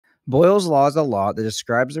Boyle's law is a law that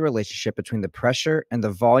describes the relationship between the pressure and the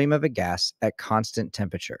volume of a gas at constant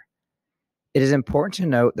temperature. It is important to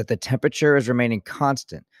note that the temperature is remaining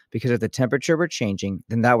constant because if the temperature were changing,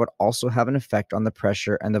 then that would also have an effect on the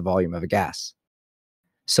pressure and the volume of a gas.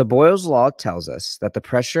 So Boyle's law tells us that the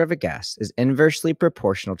pressure of a gas is inversely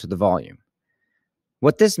proportional to the volume.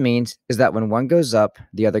 What this means is that when one goes up,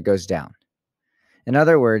 the other goes down. In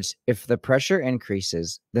other words, if the pressure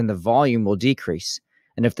increases, then the volume will decrease,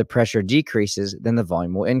 and if the pressure decreases, then the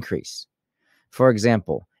volume will increase. For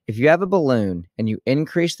example, if you have a balloon and you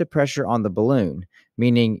increase the pressure on the balloon,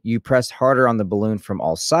 meaning you press harder on the balloon from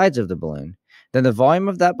all sides of the balloon, then the volume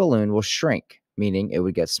of that balloon will shrink, meaning it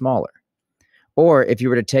would get smaller. Or if you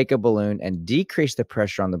were to take a balloon and decrease the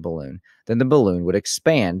pressure on the balloon, then the balloon would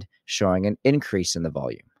expand, showing an increase in the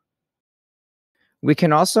volume. We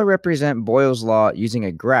can also represent Boyle's law using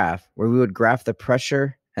a graph where we would graph the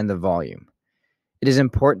pressure and the volume. It is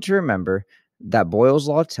important to remember that Boyle's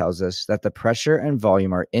law tells us that the pressure and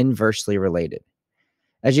volume are inversely related.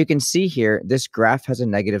 As you can see here, this graph has a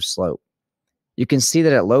negative slope. You can see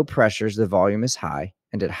that at low pressures, the volume is high,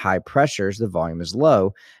 and at high pressures, the volume is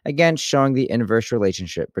low, again showing the inverse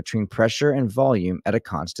relationship between pressure and volume at a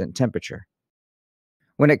constant temperature.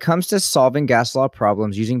 When it comes to solving gas law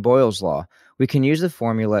problems using Boyle's law, we can use the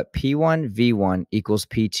formula P1V1 equals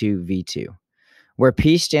P2V2, where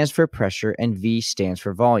P stands for pressure and V stands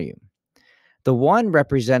for volume. The 1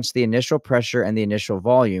 represents the initial pressure and the initial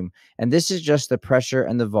volume, and this is just the pressure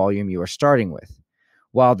and the volume you are starting with,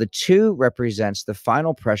 while the 2 represents the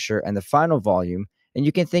final pressure and the final volume, and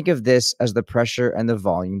you can think of this as the pressure and the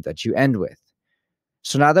volume that you end with.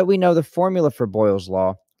 So now that we know the formula for Boyle's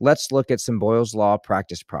law, let's look at some Boyle's law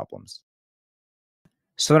practice problems.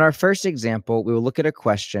 So in our first example, we will look at a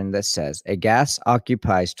question that says a gas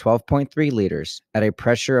occupies 12.3 liters at a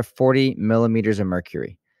pressure of 40 millimeters of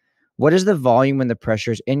mercury. What is the volume when the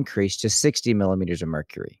pressure is increased to 60 millimeters of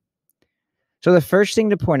mercury? So the first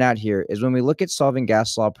thing to point out here is when we look at solving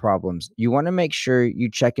gas law problems, you want to make sure you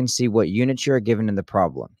check and see what units you are given in the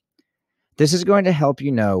problem. This is going to help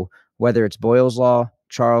you know whether it's Boyle's law,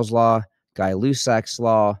 Charles' law, Guy-Lussac's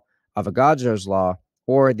law, Avogadro's law,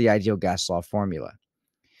 or the ideal gas law formula.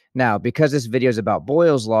 Now, because this video is about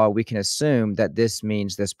Boyle's law, we can assume that this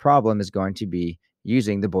means this problem is going to be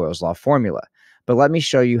using the Boyle's law formula. But let me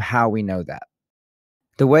show you how we know that.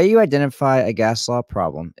 The way you identify a gas law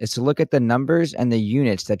problem is to look at the numbers and the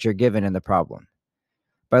units that you're given in the problem.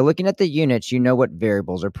 By looking at the units, you know what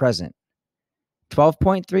variables are present.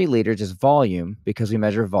 12.3 liters is volume because we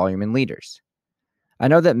measure volume in liters. I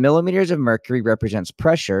know that millimeters of mercury represents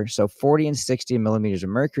pressure, so 40 and 60 millimeters of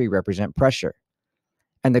mercury represent pressure.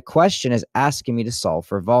 And the question is asking me to solve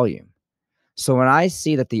for volume. So when I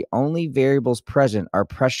see that the only variables present are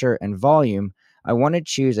pressure and volume, I want to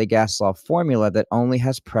choose a gas law formula that only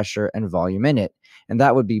has pressure and volume in it, and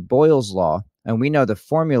that would be Boyle's law, and we know the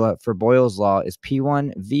formula for Boyle's law is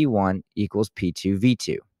P1V1 equals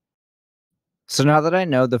P2V2. So now that I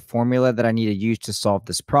know the formula that I need to use to solve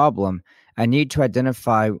this problem, I need to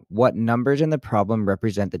identify what numbers in the problem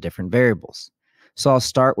represent the different variables. So I'll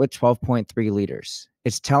start with 12.3 liters.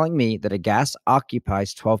 It's telling me that a gas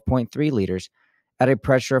occupies 12.3 liters at a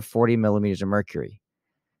pressure of 40 millimeters of mercury.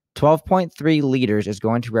 12.3 liters is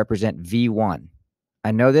going to represent V1.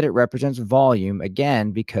 I know that it represents volume,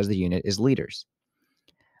 again, because the unit is liters.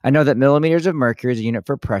 I know that millimeters of mercury is a unit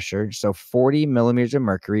for pressure, so 40 millimeters of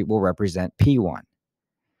mercury will represent P1.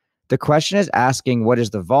 The question is asking what is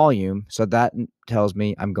the volume, so that tells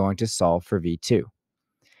me I'm going to solve for V2.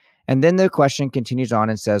 And then the question continues on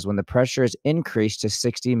and says when the pressure is increased to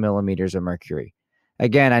 60 millimeters of mercury.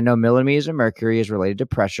 Again, I know millimeters of mercury is related to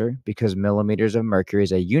pressure because millimeters of mercury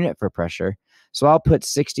is a unit for pressure, so I'll put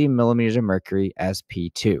 60 millimeters of mercury as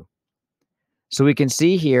P2. So we can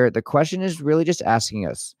see here the question is really just asking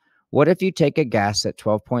us, what if you take a gas at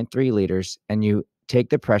 12.3 liters and you take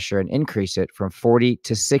the pressure and increase it from 40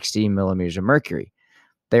 to 60 millimeters of mercury?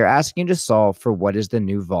 They're asking you to solve for what is the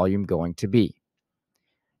new volume going to be.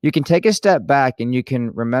 You can take a step back and you can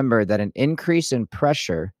remember that an increase in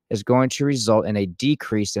pressure is going to result in a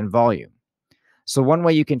decrease in volume. So one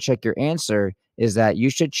way you can check your answer is that you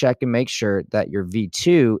should check and make sure that your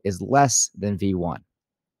V2 is less than V1.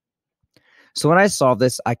 So when I solve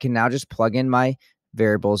this, I can now just plug in my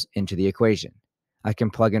variables into the equation. I can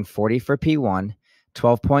plug in 40 for P1,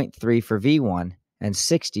 12.3 for V1, and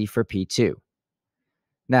 60 for P2.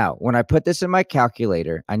 Now, when I put this in my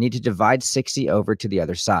calculator, I need to divide 60 over to the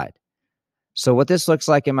other side. So what this looks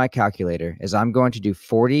like in my calculator is I'm going to do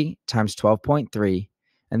 40 times 12.3,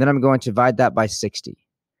 and then I'm going to divide that by 60.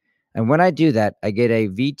 And when I do that, I get a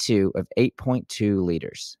V2 of 8.2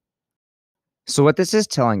 liters. So what this is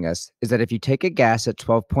telling us is that if you take a gas at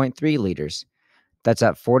 12.3 liters, that's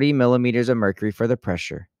at 40 millimeters of mercury for the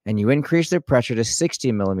pressure, and you increase the pressure to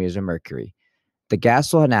 60 millimeters of mercury, the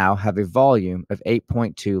gas will now have a volume of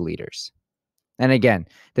 8.2 liters. And again,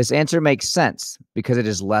 this answer makes sense because it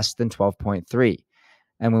is less than 12.3.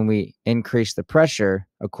 And when we increase the pressure,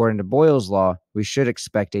 according to Boyle's law, we should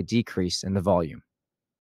expect a decrease in the volume.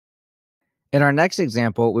 In our next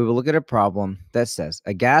example, we will look at a problem that says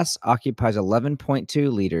a gas occupies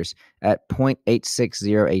 11.2 liters at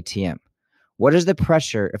 0.860 atm. What is the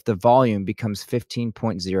pressure if the volume becomes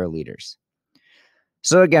 15.0 liters?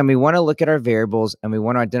 So again, we want to look at our variables and we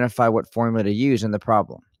want to identify what formula to use in the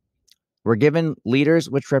problem. We're given liters,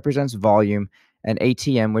 which represents volume, and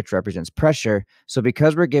atm, which represents pressure. So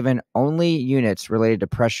because we're given only units related to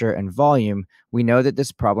pressure and volume, we know that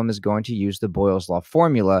this problem is going to use the Boyles Law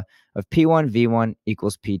formula of P1V1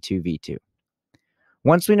 equals P2V2.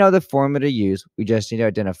 Once we know the formula to use, we just need to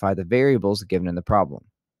identify the variables given in the problem.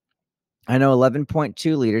 I know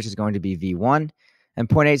 11.2 liters is going to be V1, and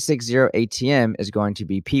 0.860 atm is going to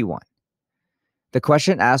be P1. The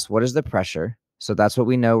question asks, what is the pressure? So that's what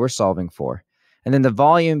we know we're solving for. And then the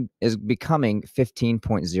volume is becoming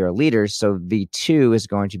 15.0 liters, so V2 is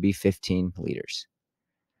going to be 15 liters.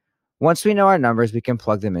 Once we know our numbers, we can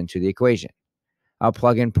plug them into the equation. I'll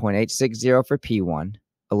plug in 0.860 for P1,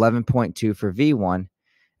 11.2 for V1,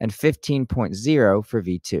 and 15.0 for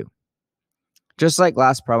V2. Just like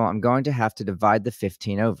last problem, I'm going to have to divide the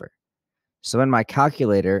 15 over. So in my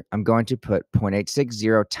calculator, I'm going to put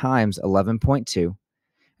 0.860 times 11.2,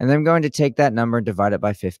 and then I'm going to take that number and divide it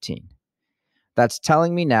by 15. That's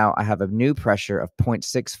telling me now I have a new pressure of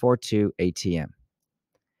 0.642 atm,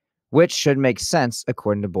 which should make sense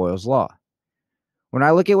according to Boyle's law. When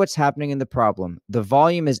I look at what's happening in the problem, the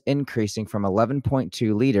volume is increasing from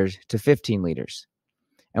 11.2 liters to 15 liters.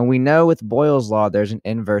 And we know with Boyle's law, there's an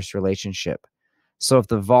inverse relationship. So if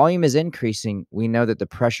the volume is increasing, we know that the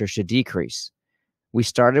pressure should decrease. We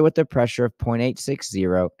started with the pressure of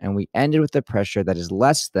 0.860, and we ended with the pressure that is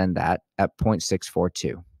less than that at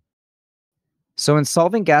 0.642. So in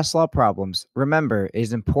solving gas law problems, remember, it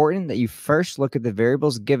is important that you first look at the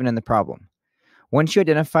variables given in the problem. Once you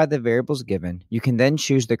identify the variables given, you can then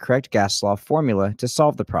choose the correct gas law formula to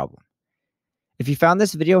solve the problem. If you found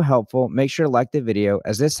this video helpful, make sure to like the video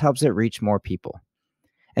as this helps it reach more people.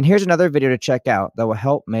 And here's another video to check out that will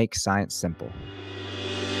help make science simple.